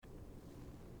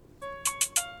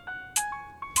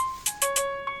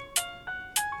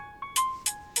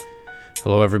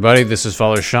Hello, everybody. This is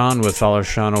Father Sean with Father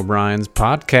Sean O'Brien's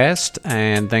podcast,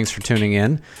 and thanks for tuning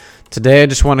in. Today, I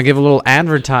just want to give a little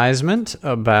advertisement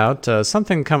about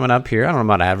something coming up here. I don't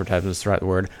know about advertisement is the right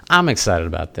word. I'm excited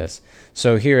about this.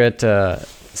 So here at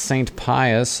St.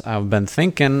 Pius, I've been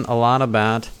thinking a lot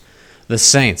about the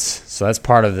saints. So that's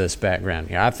part of this background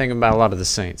here. I think about a lot of the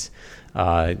saints.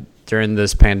 During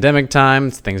this pandemic time,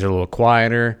 things are a little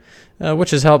quieter, which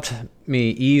has helped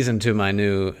me ease into my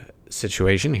new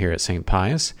situation here at St.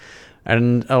 Pius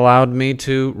and allowed me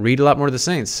to read a lot more of the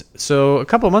saints. So a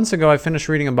couple of months ago, I finished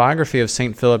reading a biography of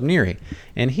St. Philip Neri,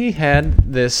 and he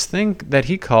had this thing that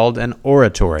he called an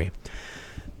oratory.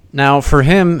 Now, for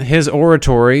him, his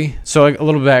oratory, so a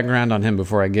little background on him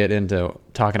before I get into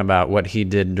talking about what he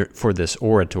did for this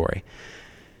oratory.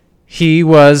 He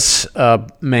was a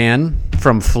man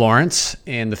from Florence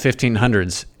in the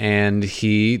 1500s, and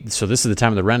so this is the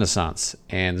time of the Renaissance,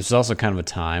 and this is also kind of a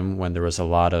time when there was a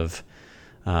lot of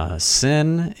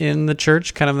sin in the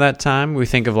church, kind of that time. We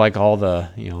think of like all the,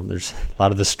 there's a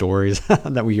lot of the stories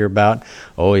that we hear about.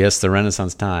 Oh, yes, the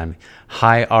Renaissance time.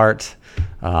 High art,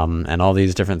 and all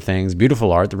these different things.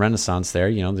 Beautiful art, the Renaissance there,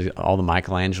 all the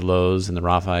Michelangelos and the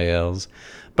Raphaels.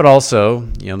 But also,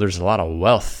 there's a lot of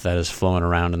wealth that is flowing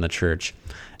around in the church.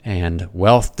 And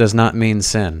wealth does not mean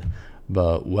sin,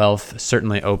 but wealth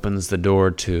certainly opens the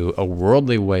door to a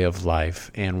worldly way of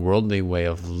life and worldly way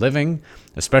of living,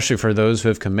 especially for those who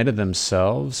have committed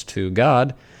themselves to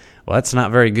God. Well, that's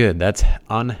not very good. That's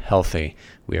unhealthy.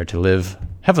 We are to live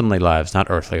heavenly lives,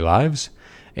 not earthly lives.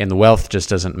 And the wealth just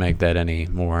doesn't make that any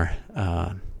more,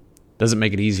 doesn't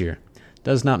make it easier.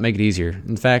 Does not make it easier.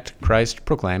 In fact, Christ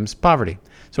proclaims poverty.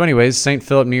 So anyways, St.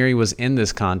 Philip Neri was in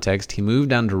this context. He moved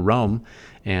down to Rome,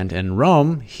 and in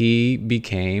Rome, he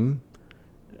became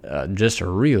just a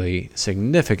really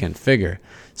significant figure.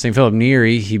 St. Philip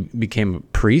Neri, he became a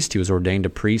priest. He was ordained a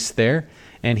priest there,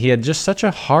 and he had just such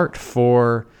a heart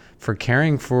for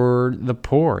caring for the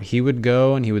poor. He would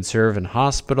go and he would serve in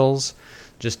hospitals,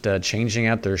 just changing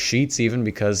out their sheets even,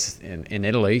 because in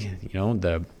Italy,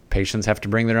 the patients have to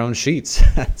bring their own sheets.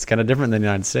 It's kind of different than the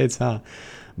United States, huh?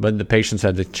 But the patients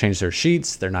had to change their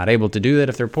sheets. They're not able to do that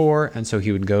if they're poor. And so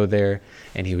he would go there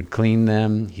and he would clean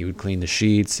them. He would clean the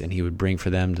sheets and he would bring for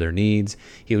them their needs.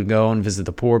 He would go and visit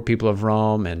the poor people of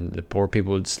Rome, and the poor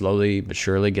people would slowly but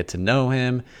surely get to know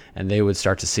him, and they would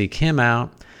start to seek him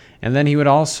out. And then he would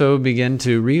also begin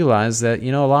to realize that,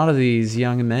 a lot of these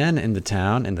young men in the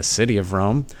town, in the city of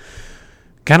Rome,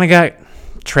 kind of got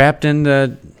trapped in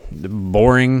the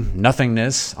boring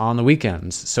nothingness on the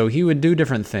weekends. So he would do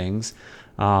different things.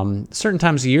 Certain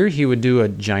times a year, he would do a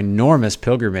ginormous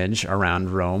pilgrimage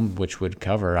around Rome, which would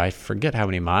cover, I forget how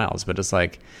many miles, but it's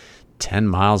like 10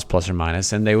 miles plus or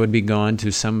minus, and they would be going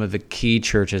to some of the key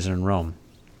churches in Rome.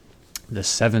 The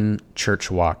 7-church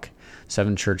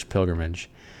pilgrimage.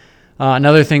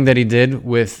 Another thing that he did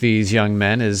with these young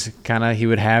men is he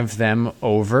would have them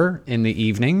over in the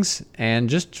evenings and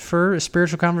just for a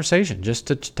spiritual conversation, just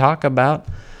to talk about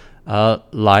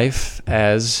life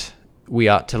as we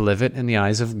ought to live it in the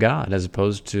eyes of God, as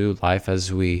opposed to life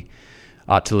as we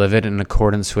ought to live it in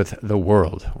accordance with the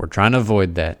world. We're trying to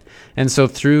avoid that. And so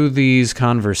through these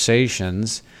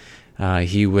conversations,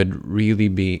 he would really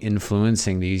be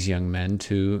influencing these young men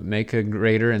to make a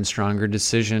greater and stronger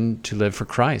decision to live for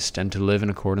Christ and to live in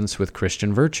accordance with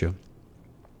Christian virtue.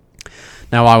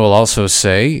 Now, I will also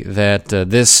say that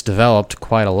this developed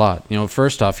quite a lot.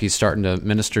 First off, he's starting to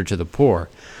minister to the poor,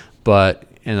 but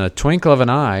in a twinkle of an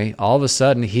eye, all of a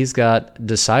sudden, he's got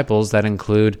disciples that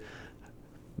include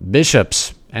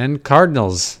bishops and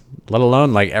cardinals, let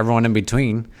alone like everyone in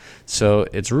between. So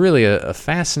it's really a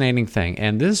fascinating thing.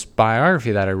 And this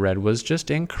biography that I read was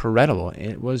just incredible.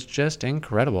 It was just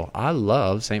incredible. I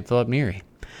love St. Philip Neri.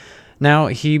 Now,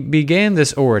 he began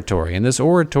this oratory, and this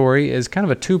oratory is kind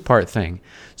of a two-part thing.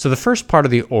 So the first part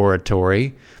of the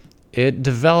oratory, it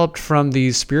developed from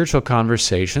these spiritual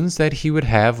conversations that he would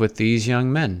have with these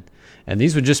young men. And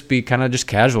these would just be kind of just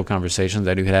casual conversations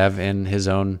that he would have in his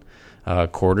own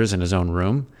quarters, in his own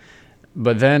room.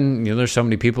 But then, there's so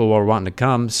many people who were wanting to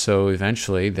come, so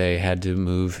eventually they had to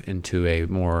move into a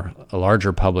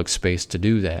larger public space to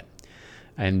do that.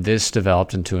 And this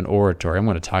developed into an oratory. I'm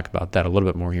going to talk about that a little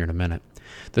bit more here in a minute.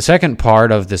 The second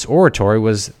part of this oratory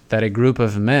was that a group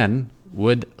of men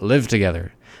would live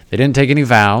together. They didn't take any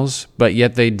vows, but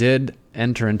yet they did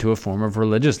enter into a form of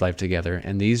religious life together,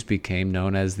 and these became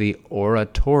known as the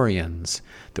Oratorians.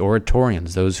 The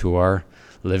Oratorians, those who are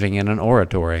living in an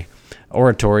oratory.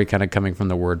 Oratory kind of coming from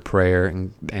the word prayer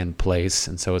and place,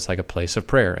 and so it's like a place of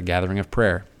prayer, a gathering of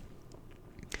prayer.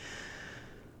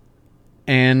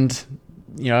 And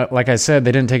like I said,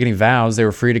 they didn't take any vows. They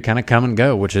were free to kind of come and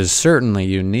go, which is certainly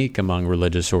unique among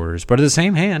religious orders. But at the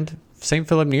same hand, St.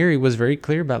 Philip Neri was very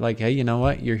clear about like, hey, you know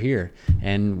what? You're here.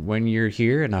 And when you're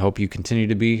here, and I hope you continue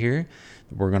to be here,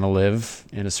 we're going to live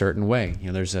in a certain way.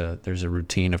 There's a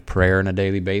routine of prayer on a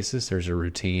daily basis. There's a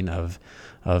routine of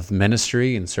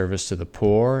ministry and service to the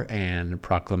poor and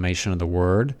proclamation of the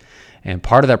word. And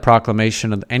part of that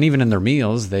proclamation, and even in their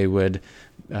meals, they would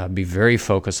be very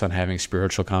focused on having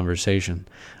spiritual conversation.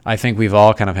 I think we've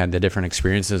all kind of had the different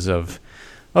experiences of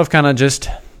kind of just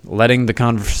letting the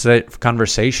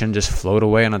conversation just float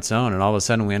away on its own, and all of a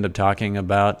sudden we end up talking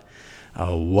about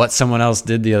what someone else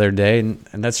did the other day,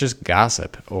 and that's just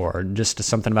gossip or just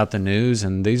something about the news,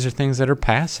 and these are things that are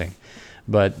passing.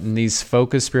 But in these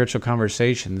focused spiritual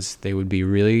conversations, they would be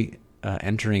really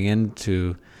entering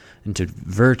into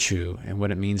virtue and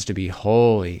what it means to be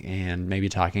holy, and maybe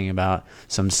talking about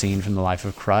some scene from the life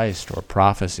of Christ or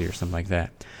prophecy or something like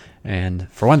that. And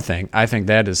for one thing, I think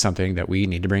that is something that we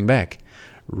need to bring back.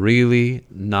 Really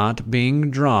not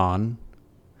being drawn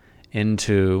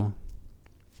into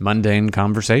mundane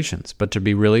conversations, but to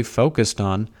be really focused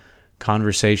on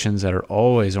conversations that are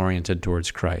always oriented towards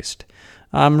Christ.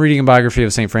 I'm reading a biography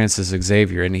of St. Francis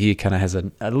Xavier, and he kind of has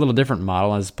a little different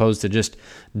model as opposed to just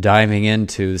diving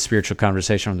into the spiritual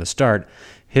conversation from the start.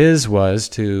 His was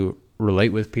to relate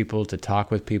with people, to talk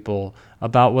with people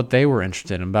about what they were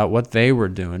interested in, about what they were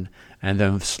doing, and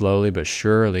then slowly but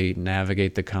surely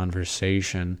navigate the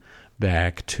conversation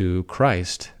back to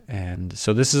Christ. And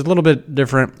so this is a little bit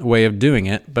different way of doing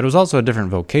it, but it was also a different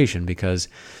vocation because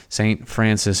St.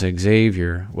 Francis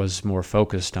Xavier was more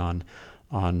focused on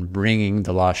bringing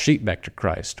the lost sheep back to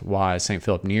Christ, while St.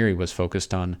 Philip Neri was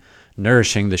focused on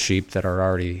nourishing the sheep that are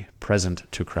already present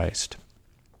to Christ.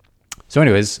 So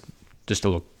anyways, just a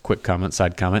little quick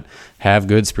side comment. Have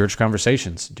good spiritual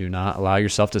conversations. Do not allow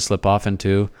yourself to slip off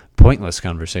into pointless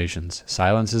conversations.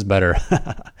 Silence is better.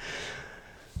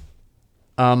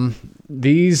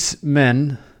 These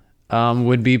men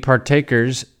would be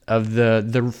partakers of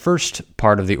the first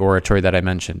part of the oratory that I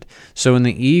mentioned. So in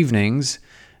the evenings,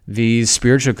 these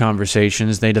spiritual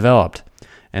conversations, they developed.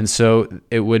 And so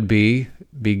it would be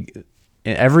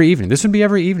every evening. This would be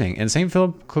every evening. And St.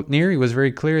 Philip Neri was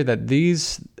very clear that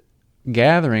these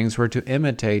gatherings were to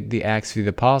imitate the Acts of the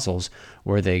Apostles,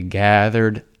 where they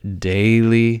gathered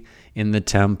daily in the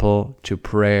temple to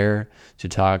prayer, to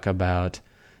talk about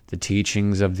the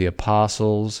teachings of the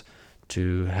apostles,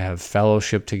 to have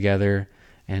fellowship together,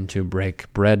 and to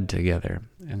break bread together.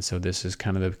 And so this is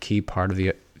kind of the key part of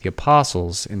the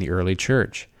apostles in the early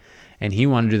church. And he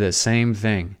wanted to do the same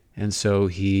thing. And so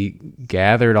he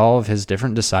gathered all of his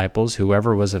different disciples,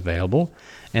 whoever was available,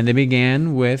 and they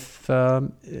began with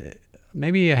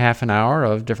maybe a half an hour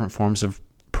of different forms of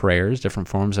prayers, different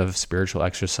forms of spiritual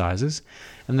exercises.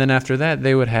 And then after that,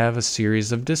 they would have a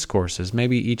series of discourses,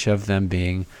 maybe each of them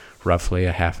being roughly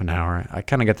a half an hour. I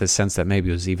kind of get the sense that maybe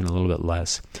it was even a little bit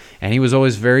less. And he was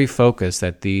always very focused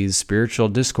that these spiritual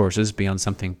discourses be on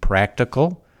something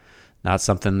practical, not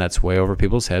something that's way over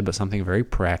people's head, but something very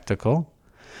practical.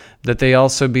 That they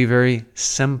also be very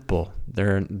simple.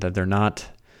 They're not,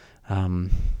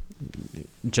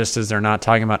 just as they're not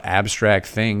talking about abstract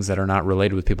things that are not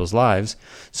related with people's lives,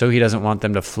 so he doesn't want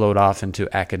them to float off into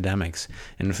academics.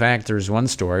 In fact, there's one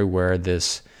story where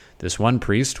this one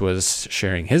priest was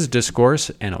sharing his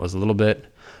discourse, and it was a little bit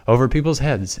over people's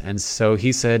heads. And so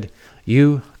he said,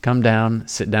 "You come down,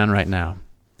 sit down right now."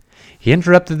 He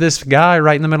interrupted this guy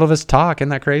right in the middle of his talk. Isn't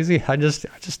that crazy? I just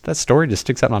that story just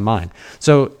sticks out in my mind.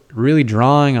 So really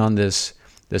drawing on this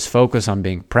focus on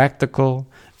being practical,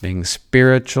 being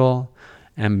spiritual,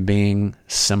 and being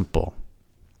simple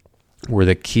were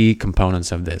the key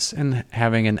components of this, and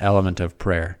having an element of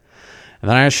prayer. And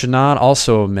then I should not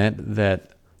also omit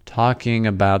that talking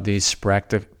about these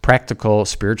practical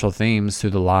spiritual themes through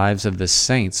the lives of the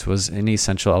saints was an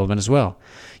essential element as well.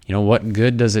 You know, what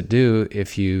good does it do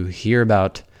if you hear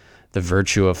about the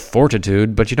virtue of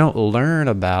fortitude, but you don't learn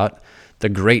about the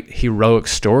great heroic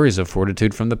stories of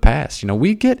fortitude from the past? You know,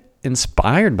 we get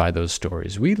inspired by those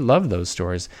stories. We love those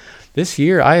stories. This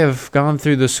year, I have gone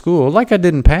through the school like I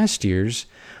did in past years,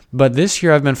 but this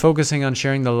year I've been focusing on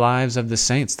sharing the lives of the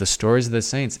saints, the stories of the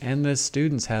saints, and the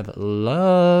students have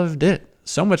loved it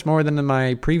so much more than in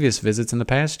my previous visits in the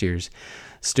past years.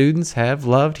 Students have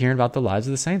loved hearing about the lives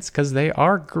of the saints because they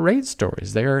are great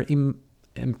stories. They are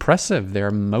impressive. They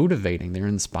are motivating. They're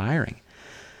inspiring.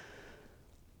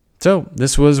 So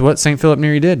this was what St. Philip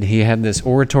Neri did. He had this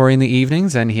oratory in the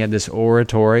evenings, and he had this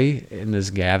oratory in this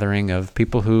gathering of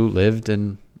people who lived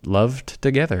and loved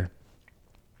together.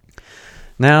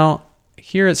 Now,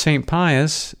 here at St.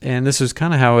 Pius, and this is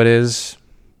kind of how it is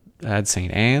at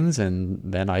St. Anne's, and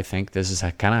then I think this is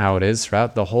kind of how it is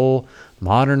throughout the whole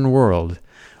modern world,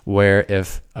 where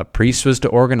if a priest was to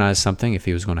organize something, if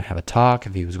he was going to have a talk,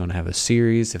 if he was going to have a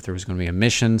series, if there was going to be a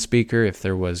mission speaker, if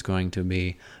there was going to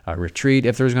be a retreat,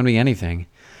 if there was going to be anything,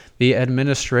 the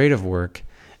administrative work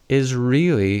is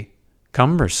really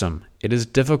cumbersome. It is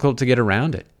difficult to get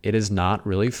around it. It is not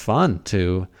really fun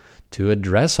to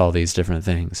address all these different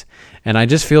things. And I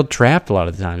just feel trapped a lot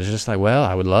of the times. It's just like, well,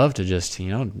 I would love to just,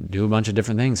 do a bunch of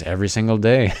different things every single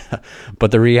day.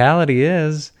 But the reality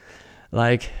is,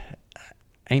 like,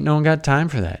 ain't no one got time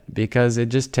for that, because it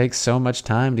just takes so much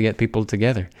time to get people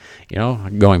together.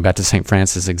 Going back to St.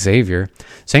 Francis Xavier,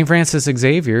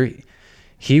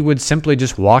 he would simply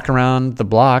just walk around the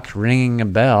block ringing a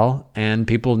bell, and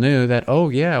people knew that, oh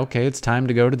yeah, okay, it's time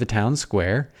to go to the town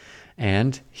square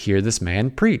and hear this man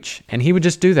preach. And he would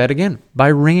just do that again by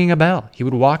ringing a bell. He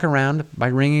would walk around by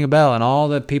ringing a bell, and all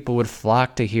the people would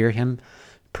flock to hear him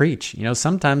preach.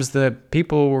 Sometimes the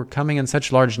people were coming in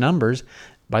such large numbers,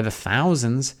 by the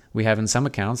thousands we have in some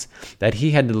accounts, that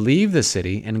he had to leave the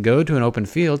city and go to an open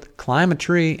field, climb a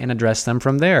tree, and address them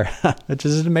from there, which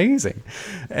is amazing.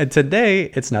 And today,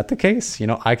 it's not the case.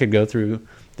 I could go through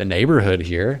the neighborhood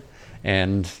here,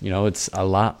 and it's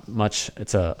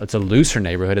it's a looser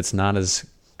neighborhood. It's not as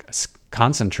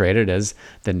concentrated as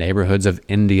the neighborhoods of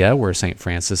India, where St.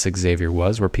 Francis Xavier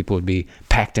was, where people would be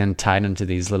packed in tight into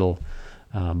these little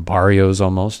barrios,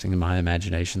 almost. In my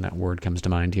imagination, that word comes to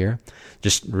mind here.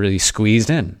 Just really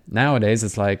squeezed in. Nowadays,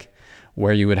 it's like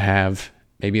where you would have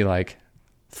maybe like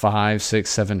 5, 6,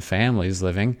 7 families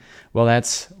living. Well,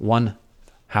 that's one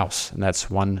house, and that's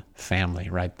one family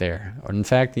right there. Or in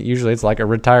fact, usually it's like a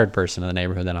retired person in the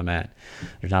neighborhood that I'm at.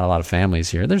 There's not a lot of families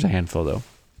here. There's a handful, though.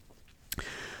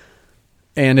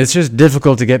 And it's just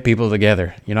difficult to get people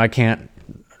together. I can't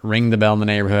ring the bell in the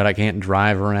neighborhood. I can't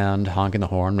drive around honking the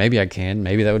horn. Maybe I can.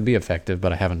 Maybe that would be effective,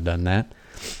 but I haven't done that.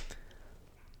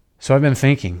 So I've been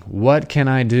thinking, what can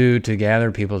I do to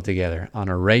gather people together on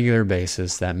a regular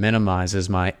basis that minimizes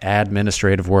my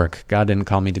administrative work? God didn't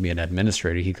call me to be an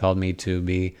administrator. He called me to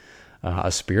be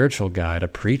a spiritual guide, a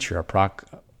preacher,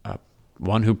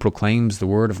 one who proclaims the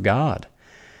word of God.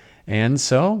 And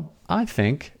so I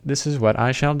think this is what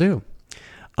I shall do.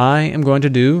 I am going to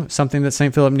do something that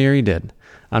St. Philip Neri did.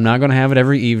 I'm not going to have it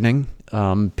every evening.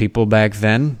 People back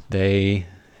then, they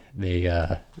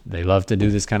love to do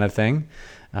this kind of thing.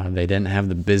 They didn't have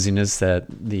the busyness that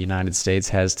the United States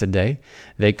has today.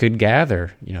 They could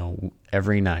gather,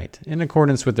 every night in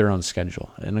accordance with their own schedule.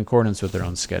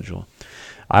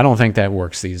 I don't think that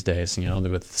works these days,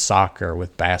 with soccer,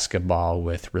 with basketball,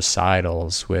 with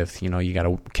recitals, with, you got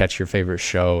to catch your favorite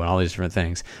show and all these different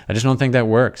things. I just don't think that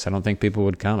works. I don't think people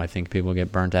would come. I think people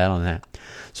get burnt out on that.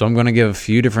 So I'm going to give a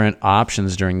few different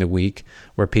options during the week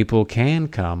where people can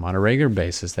come on a regular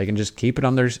basis. They can just keep it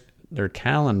on their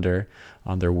calendar,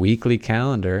 on their weekly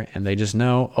calendar, and they just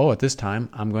know, at this time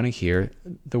I'm going to hear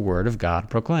the word of God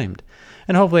proclaimed.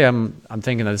 And hopefully I'm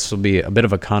thinking that this will be a bit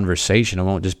of a conversation. It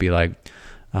won't just be like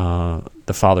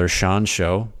the Father Sean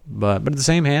show, but at the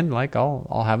same hand, like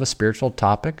I'll have a spiritual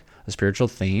topic, a spiritual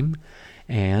theme,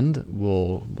 and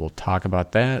we'll talk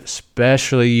about that,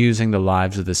 especially using the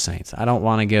lives of the saints. I don't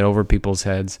want to get over people's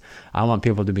heads. I want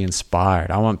people to be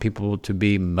inspired. I want people to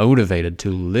be motivated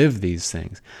to live these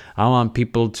things. I want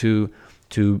people to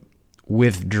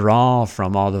withdraw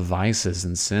from all the vices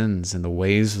and sins and the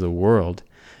ways of the world,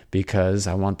 because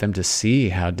I want them to see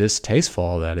how distasteful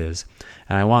all that is.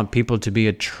 And I want people to be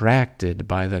attracted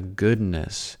by the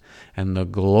goodness and the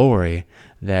glory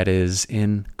that is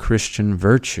in Christian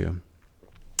virtue.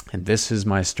 And this is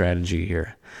my strategy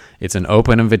here. It's an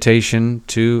open invitation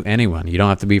to anyone. You don't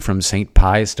have to be from St.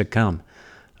 Pius to come.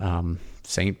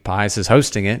 St. Pius is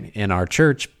hosting it in our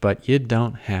church, but you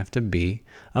don't have to be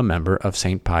a member of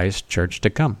St. Pius Church to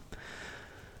come.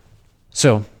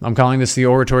 So I'm calling this the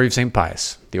Oratory of St.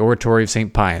 Pius, the Oratory of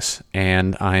St. Pius,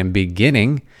 and I am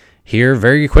beginning here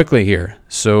very quickly here.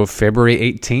 So February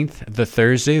 18th, the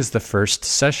Thursday, is the first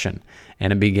session,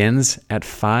 and it begins at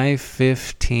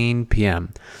 5:15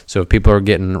 p.m. So if people are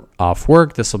getting off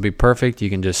work, this will be perfect. You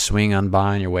can just swing on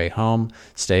by on your way home,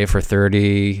 stay for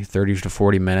 30 to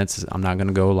 40 minutes. I'm not going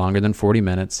to go longer than 40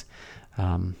 minutes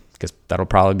because that'll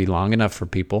probably be long enough for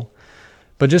people.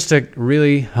 But just to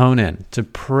really hone in, to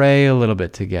pray a little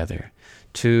bit together,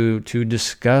 to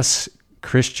discuss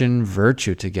Christian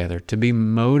virtue together, to be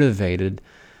motivated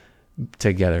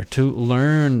together, to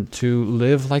learn to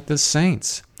live like the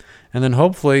saints. And then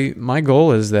hopefully my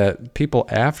goal is that people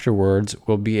afterwards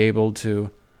will be able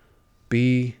to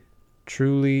be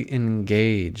truly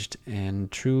engaged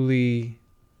and truly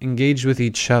engaged with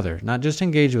each other, not just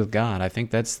engaged with God. I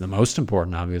think that's the most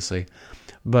important, obviously.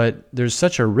 But there's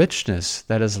such a richness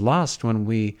that is lost when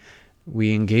we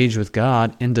engage with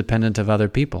God independent of other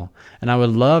people. And I would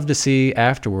love to see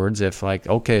afterwards if, like,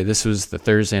 okay, this was the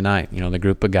Thursday night, the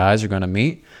group of guys are going to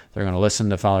meet, they're going to listen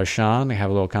to Father Sean, they have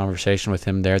a little conversation with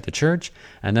him there at the church,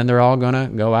 and then they're all going to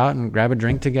go out and grab a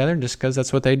drink together just because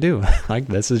that's what they do. Like,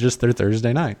 this is just their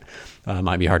Thursday night.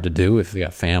 Might be hard to do if they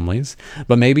got families,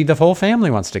 but maybe the whole family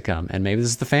wants to come, and maybe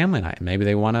this is the family night. Maybe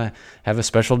they want to have a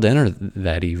special dinner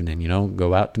that evening,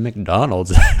 go out to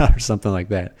McDonald's or something like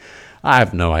that. I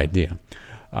have no idea.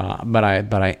 But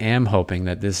I am hoping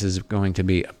that this is going to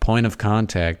be a point of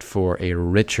contact for a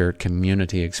richer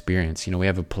community experience. We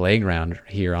have a playground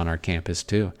here on our campus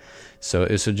too. So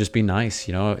this would just be nice,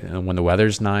 when the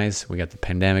weather's nice, we got the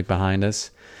pandemic behind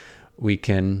us, we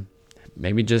can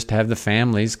maybe just have the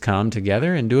families come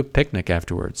together and do a picnic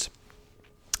afterwards.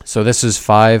 So this is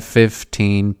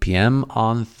 5:15 p.m.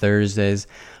 on Thursdays,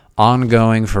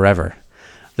 ongoing forever.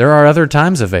 There are other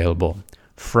times available.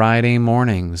 Friday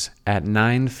mornings at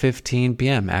 9:15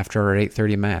 p.m. after our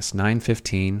 8:30 Mass,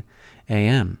 9:15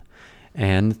 a.m.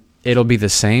 And it'll be the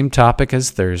same topic as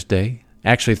Thursday.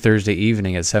 Actually, Thursday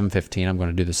evening at 7:15, I'm going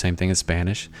to do the same thing in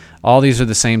Spanish. All these are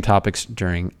the same topics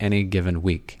during any given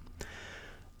week.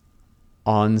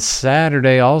 On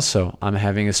Saturday also, I'm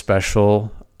having a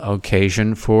special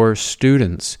occasion for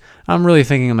students. I'm really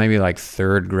thinking maybe like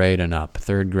third grade and up.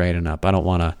 I don't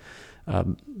want to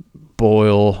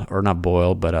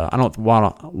I don't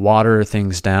want to water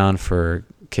things down for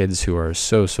kids who are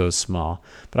so small.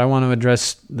 But I want to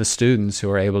address the students who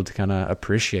are able to kind of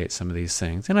appreciate some of these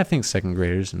things. And I think second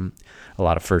graders and a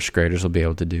lot of first graders will be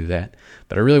able to do that.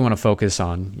 But I really want to focus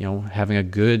on, having a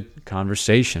good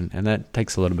conversation. And that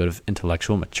takes a little bit of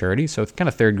intellectual maturity. So it's kind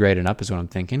of third grade and up is what I'm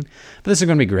thinking. But this is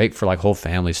going to be great for like whole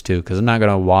families too, because I'm not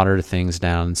going to water things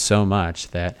down so much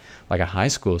that like a high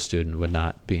school student would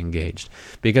not be engaged.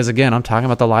 Because again, I'm talking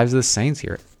about the lives of the saints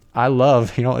here. I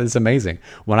love, it's amazing.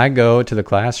 When I go to the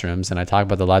classrooms and I talk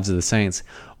about the lives of the saints,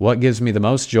 what gives me the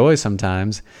most joy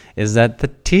sometimes is that the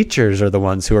teachers are the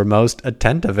ones who are most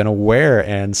attentive and aware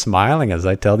and smiling as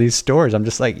I tell these stories. I'm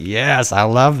just like, yes, I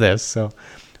love this. So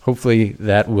hopefully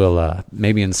that will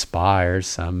maybe inspire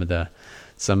some of the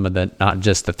not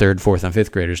just the third, fourth, and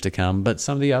fifth graders to come, but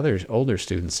some of the other older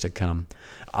students to come.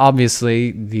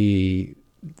 Obviously, the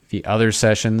other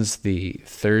sessions, the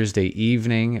Thursday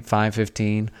evening at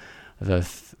 5:15, the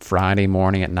Friday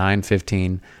morning at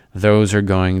 9:15, those are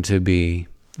going to be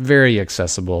very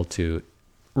accessible to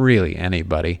really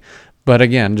anybody. But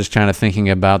again, just kind of thinking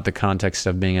about the context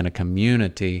of being in a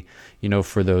community,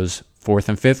 for those fourth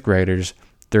and fifth graders,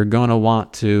 they're going to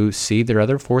want to see their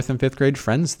other fourth and fifth grade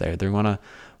friends there. They're going to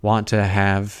want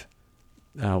to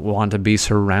be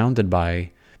surrounded by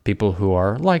people who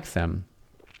are like them.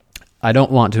 I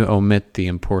don't want to omit the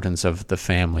importance of the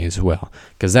family as well,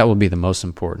 because that will be the most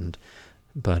important.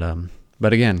 But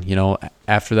again,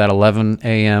 after that 11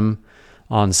 a.m.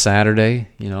 on Saturday,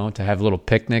 to have a little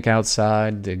picnic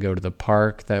outside, to go to the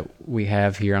park that we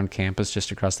have here on campus just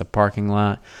across the parking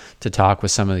lot, to talk with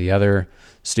some of the other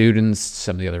students,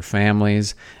 some of the other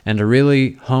families, and to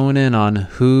really hone in on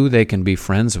who they can be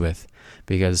friends with,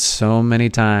 because so many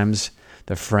times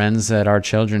the friends that our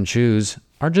children choose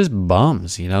are just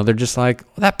bums. They're just like,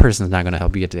 well, that person's not going to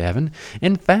help you get to heaven.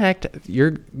 In fact,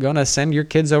 you're going to send your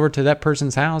kids over to that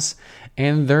person's house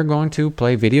and they're going to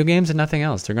play video games and nothing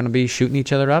else. They're going to be shooting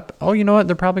each other up. Oh, you know what?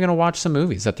 They're probably going to watch some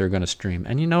movies that they're going to stream.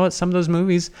 And you know what? Some of those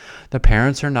movies, the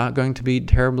parents are not going to be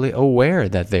terribly aware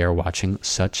that they are watching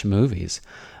such movies,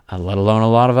 let alone a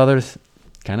lot of other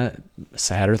kind of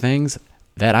sadder things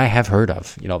that I have heard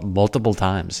of, multiple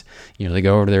times. They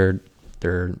go over to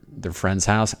their friend's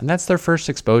house, and that's their first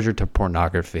exposure to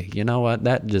pornography. You know what?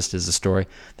 That just is a story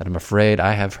that I'm afraid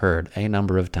I have heard a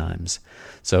number of times.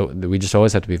 So we just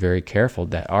always have to be very careful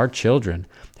that our children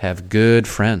have good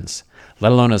friends,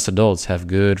 let alone us adults have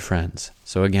good friends.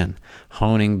 So again,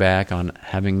 honing back on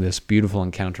having this beautiful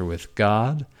encounter with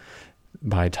God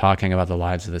by talking about the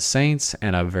lives of the saints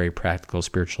and a very practical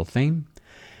spiritual theme,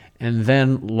 and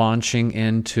then launching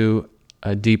into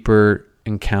a deeper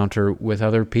encounter with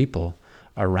other people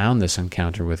around this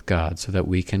encounter with God, so that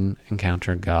we can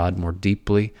encounter God more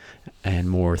deeply and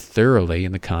more thoroughly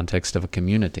in the context of a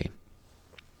community.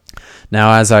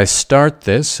 Now, as I start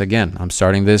this, again, I'm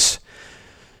starting this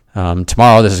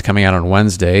tomorrow. This is coming out on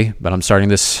Wednesday, but I'm starting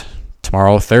this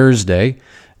tomorrow, Thursday.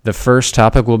 The first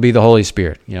topic will be the Holy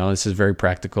Spirit. This is very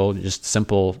practical, just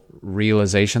simple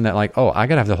realization that I got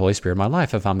to have the Holy Spirit in my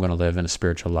life if I'm going to live in a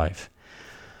spiritual life.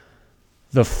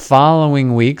 The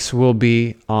following weeks will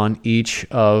be on each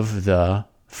of the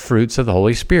fruits of the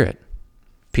Holy Spirit: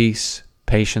 peace,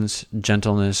 patience,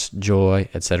 gentleness, joy,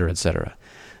 etc., etc.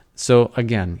 So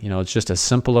again, it's just a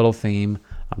simple little theme.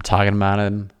 I'm talking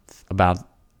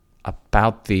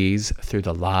about these through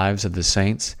the lives of the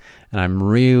saints, and I'm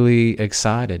really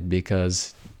excited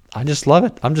because I just love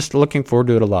it. I'm just looking forward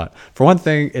to it a lot. For one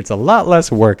thing, it's a lot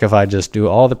less work if I just do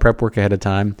all the prep work ahead of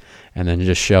time and then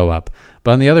just show up.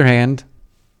 But on the other hand,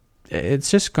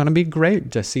 it's just going to be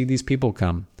great to see these people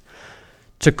come.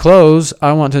 To close,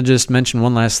 I want to just mention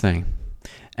one last thing.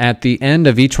 At the end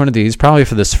of each one of these, probably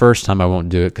for this first time I won't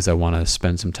do it because I want to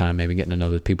spend some time maybe getting to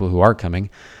know the people who are coming,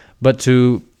 but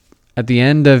at the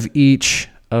end of each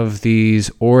of these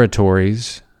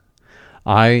oratories,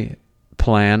 I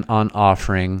plan on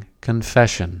offering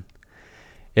confession.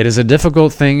 It is a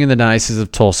difficult thing in the Diocese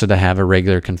of Tulsa to have a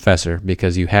regular confessor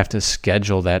because you have to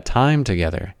schedule that time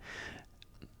together.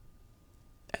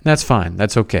 And that's fine.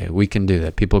 That's okay. We can do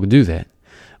that. People can do that.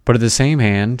 But at the same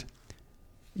hand,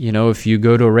 if you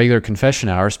go to a regular confession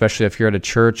hour, especially if you're at a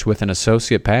church with an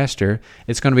associate pastor,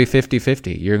 it's going to be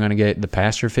 50-50. You're going to get the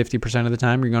pastor 50% of the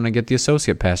time. You're going to get the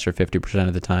associate pastor 50%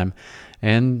 of the time.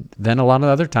 And then a lot of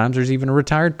other times there's even a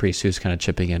retired priest who's kind of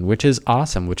chipping in, which is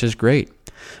awesome, which is great.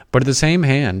 But at the same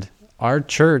hand, our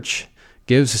church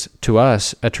gives to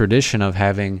us a tradition of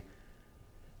having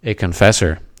a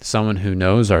confessor, someone who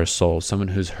knows our soul, someone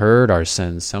who's heard our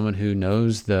sins, someone who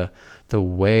knows the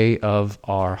way of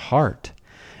our heart.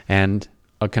 And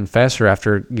a confessor,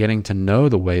 after getting to know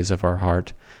the ways of our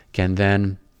heart, can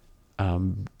then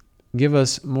give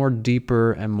us more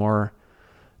deeper and more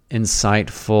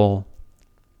insightful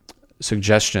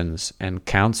suggestions and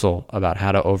counsel about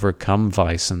how to overcome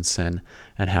vice and sin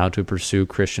and how to pursue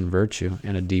Christian virtue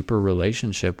in a deeper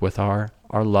relationship with our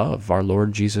love, our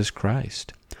Lord Jesus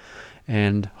Christ.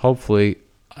 And hopefully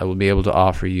I will be able to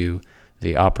offer you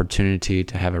the opportunity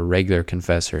to have a regular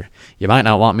confessor. You might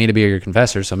not want me to be your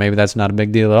confessor, so maybe that's not a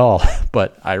big deal at all,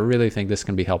 but I really think this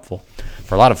can be helpful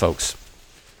for a lot of folks.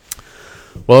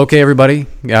 Well, okay, everybody.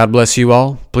 God bless you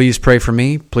all. Please pray for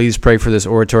me. Please pray for this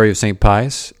Oratory of St.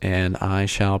 Pius, and I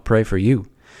shall pray for you.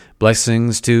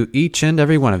 Blessings to each and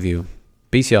every one of you.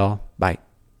 Peace, y'all. Bye.